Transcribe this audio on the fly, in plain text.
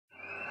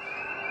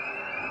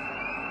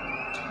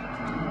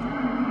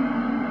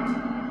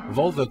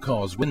Volvo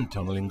Cars' wind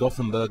tunnel in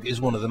Gothenburg is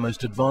one of the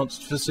most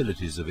advanced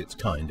facilities of its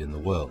kind in the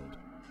world.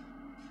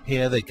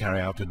 Here they carry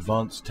out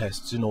advanced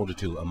tests in order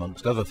to,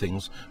 amongst other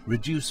things,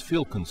 reduce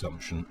fuel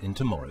consumption in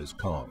tomorrow's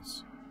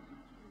cars.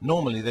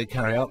 Normally they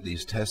carry out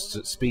these tests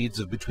at speeds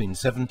of between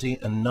 70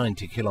 and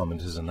 90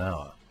 kilometers an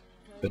hour.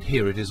 But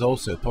here it is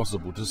also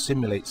possible to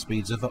simulate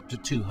speeds of up to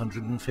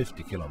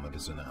 250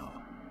 kilometers an hour.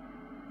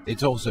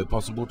 It's also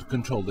possible to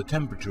control the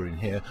temperature in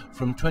here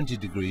from 20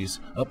 degrees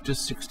up to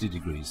 60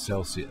 degrees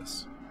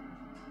Celsius.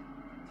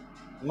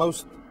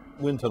 Most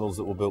wind tunnels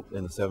that were built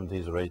in the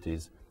 70s or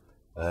 80s,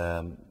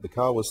 the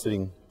car was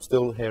sitting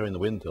still here in the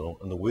wind tunnel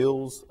and the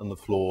wheels and the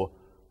floor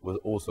were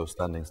also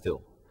standing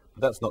still.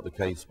 But that's not the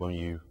case when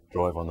you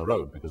drive on the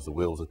road, because the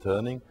wheels are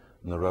turning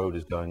and the road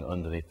is going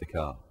underneath the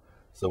car.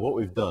 So what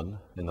we've done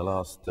in the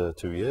last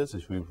 2 years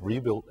is we've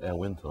rebuilt our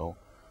wind tunnel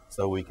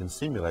so we can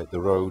simulate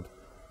the road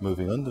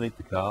moving underneath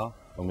the car,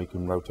 and we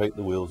can rotate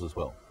the wheels as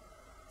well.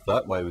 So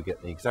that way we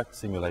get the exact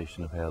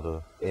simulation of how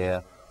the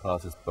air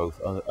passes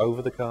both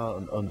over the car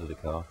and under the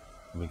car,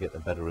 and we get a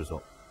better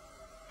result.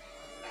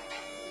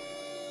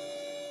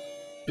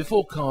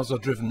 Before cars are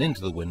driven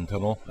into the wind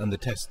tunnel and the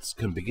tests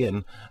can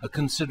begin, a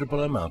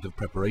considerable amount of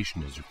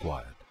preparation is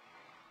required.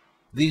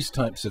 These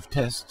types of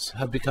tests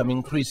have become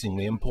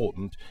increasingly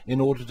important in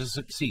order to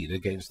succeed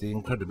against the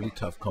incredibly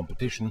tough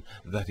competition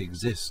that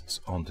exists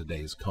on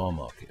today's car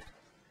market.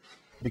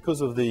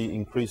 Because of the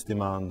increased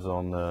demands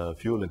on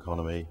fuel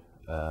economy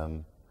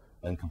and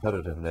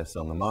competitiveness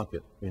on the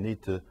market, we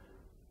need to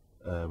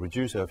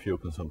reduce our fuel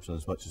consumption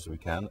as much as we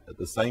can at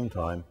the same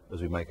time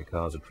as we make our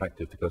cars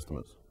attractive to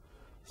customers.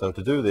 So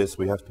to do this,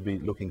 we have to be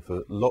looking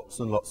for lots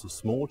and lots of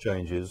small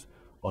changes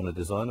on the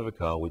design of a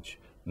car which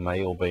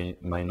may or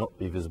may not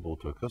be visible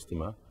to a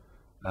customer,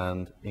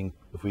 and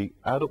if we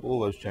add up all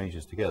those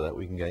changes together,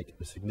 we can get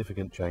a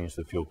significant change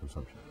to fuel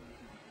consumption.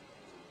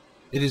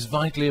 It is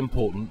vitally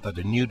important that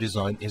a new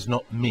design is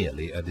not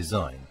merely a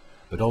design,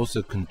 but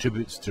also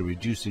contributes to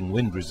reducing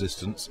wind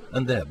resistance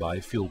and thereby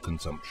fuel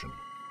consumption.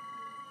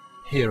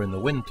 Here in the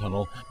wind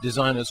tunnel,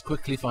 designers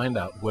quickly find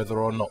out whether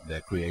or not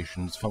their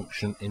creations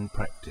function in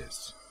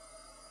practice.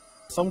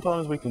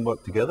 Sometimes we can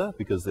work together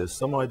because there's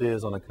some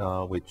ideas on a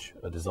car which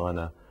a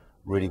designer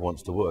really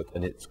wants to work,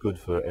 and it's good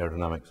for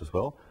aerodynamics as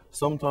well.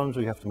 Sometimes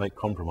we have to make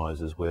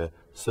compromises where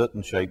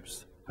certain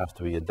shapes have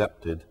to be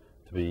adapted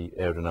to be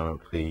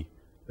aerodynamically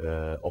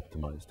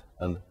optimized,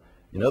 and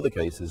in other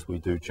cases we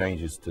do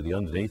changes to the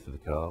underneath of the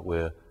car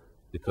where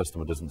the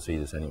customer doesn't see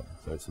this anyway,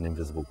 so it's an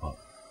invisible part.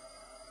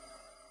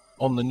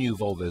 On the new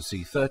Volvo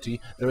C30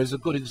 there is a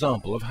good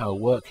example of how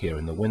work here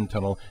in the wind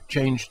tunnel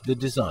changed the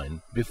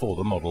design before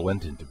the model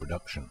went into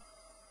production.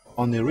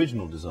 On the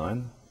original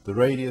design, the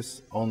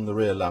radius on the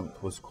rear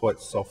lamp was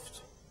quite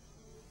soft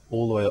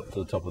all the way up to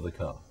the top of the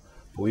car.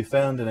 But we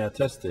found in our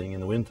testing in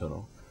the wind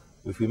tunnel,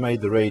 if we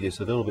made the radius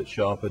a little bit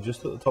sharper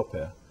just at the top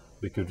here,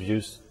 we could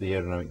reduce the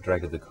aerodynamic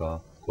drag of the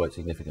car quite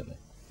significantly.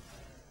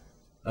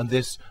 And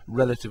this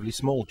relatively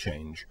small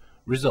change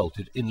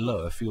resulted in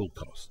lower fuel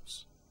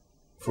costs.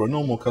 For a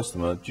normal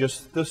customer,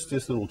 just this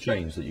little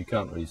change that you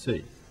can't really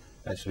see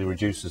actually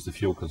reduces the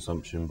fuel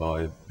consumption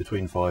by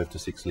between 5 to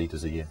 6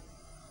 litres a year.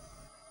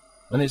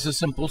 And it's a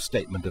simple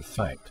statement of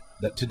fact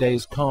that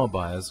today's car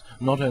buyers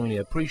not only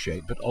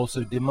appreciate but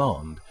also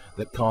demand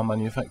that car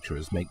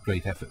manufacturers make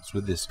great efforts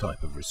with this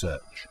type of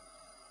research.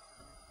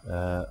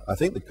 I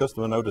think the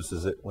customer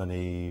notices it when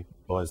he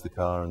buys the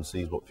car and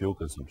sees what fuel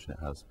consumption it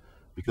has,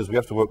 because we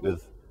have to work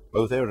with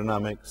both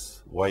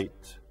aerodynamics,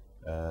 weight,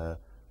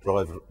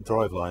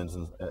 drive lines,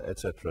 and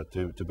etc.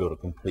 to build a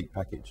complete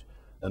package.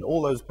 And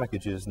all those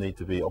packages need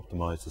to be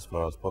optimized as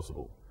far as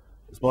possible.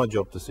 It's my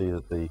job to see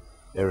that the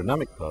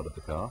aerodynamic part of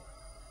the car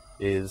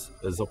is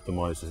as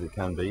optimized as it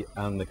can be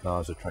and the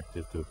car is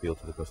attractive to appeal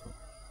to the customer.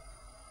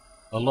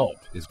 A lot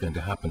is going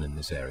to happen in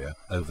this area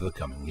over the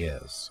coming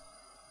years.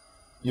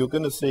 You're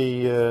going to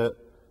see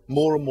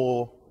more and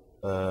more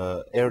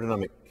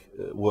aerodynamic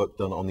work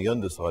done on the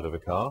underside of a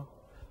car,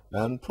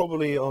 and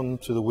probably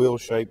onto the wheel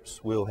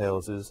shapes, wheel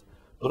houses,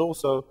 but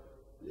also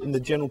in the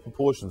general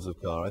proportions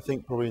of car. I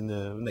think probably in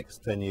the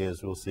next 10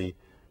 years we'll see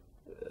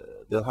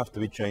there'll have to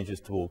be changes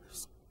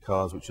towards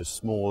cars which are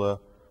smaller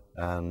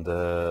and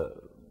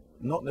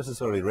not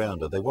necessarily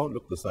rounder. They won't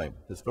look the same.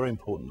 It's very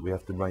important. We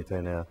have to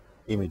maintain our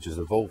images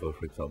of Volvo,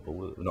 for example.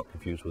 We're not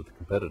confused with the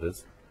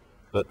competitors,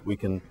 but we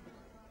can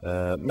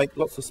make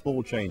lots of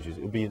small changes.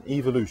 It will be an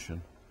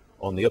evolution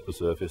on the upper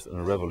surface and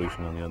a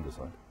revolution on the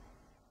underside.